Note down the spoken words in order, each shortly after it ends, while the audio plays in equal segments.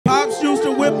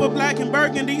used to whip a black and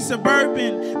burgundy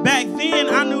Suburban. Back then,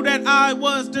 I knew that I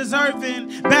was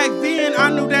deserving. Back then, I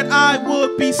knew that I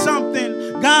would be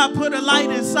something. God put a light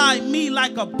inside me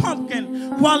like a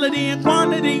pumpkin. Quality and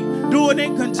quantity, do it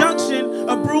in conjunction.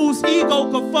 A bruised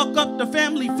ego could fuck up the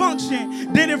family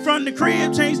function. Did it from the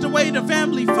crib, changed the way the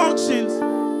family functions.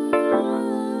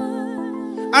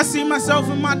 I see myself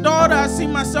in my daughter, I see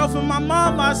myself in my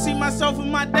mama, I see myself in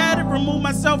my daddy. Remove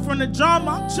myself from the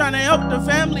drama. I'm trying to help the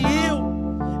family heal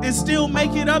and still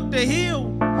make it up the hill.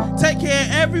 Take care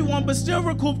of everyone but still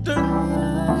recoup the.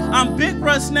 I'm Big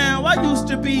Russ now, I used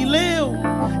to be Lil.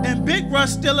 And Big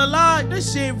Russ still alive,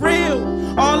 this shit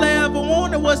real. All I ever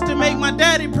wanted was to make my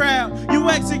daddy proud. You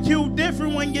execute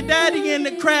different when your daddy in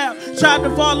the crowd. Tried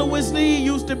to follow his lead,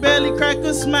 used to barely crack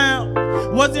a smile.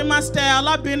 Wasn't my style,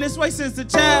 I've been this way since a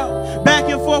child. Back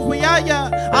and forth with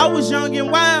Yaya, I was young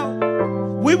and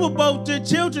wild. We were both the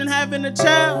children having a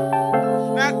child.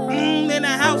 Not in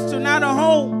a house to not a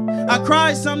home. I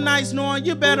cried some nights knowing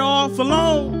you're better off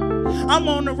alone. I'm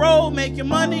on the road making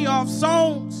money off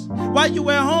songs while you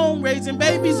at home raising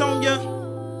babies on you.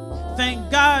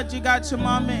 Thank God you got your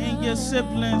mama and your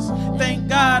siblings. Thank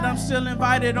God I'm still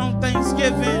invited on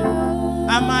Thanksgiving.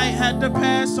 I might have to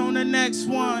pass on the next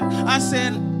one. I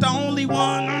said the only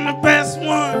one, I'm the best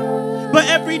one. But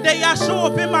every day I show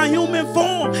up in my human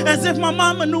form, as if my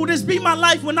mama knew this be my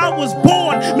life when I was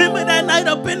born. Remember that night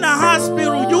up in the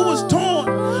hospital, you was torn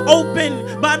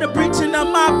open by the breaching of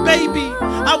my baby.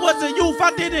 I was a youth,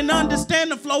 I didn't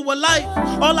understand the flow of life.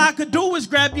 All I could do was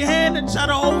grab your hand and try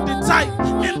to hold it tight.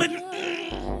 Remember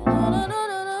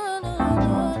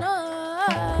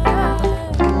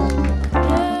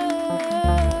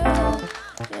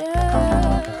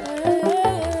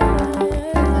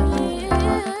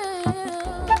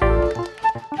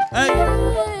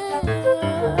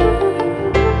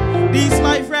these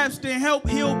life raps didn't help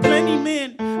heal plenty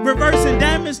men, reversing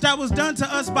damage that was done to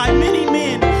us by many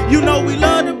men. You know we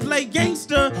love to play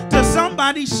gangster till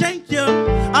somebody shank you.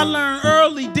 I learned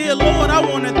early, dear Lord, I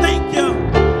want to thank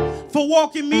you for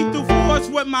walking me through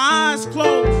forest with my eyes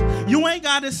closed. You ain't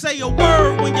got to say a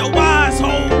word when your eyes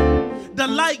hold the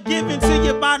light given to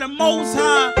you by the Most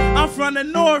High. I'm from the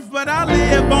north, but I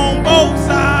live on both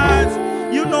sides.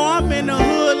 You know I'm in the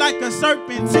hood like a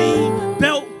serpentine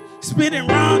belt, spitting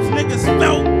rhymes niggas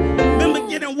felt. Remember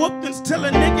getting whoopings till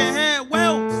a nigga had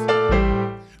welts.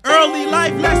 Early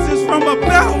life lessons from a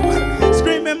belt.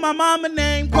 Screaming my mama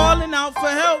name, calling out for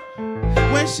help.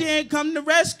 When she ain't come to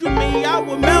rescue me, I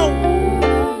would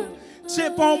melt.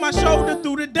 Chip on my shoulder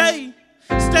through the day.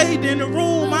 Stayed in the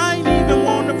room, I ain't even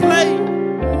want to play.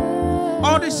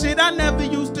 All the shit I never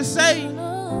used to say.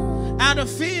 Out of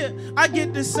fear, I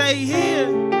get to say here.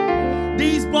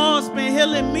 These bars been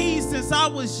healing me since I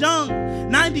was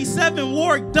young. 97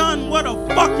 work done, what a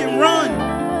fucking run.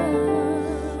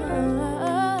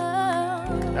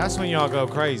 That's when y'all go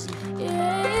crazy.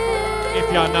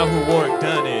 If y'all know who Warwick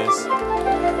Dunn is.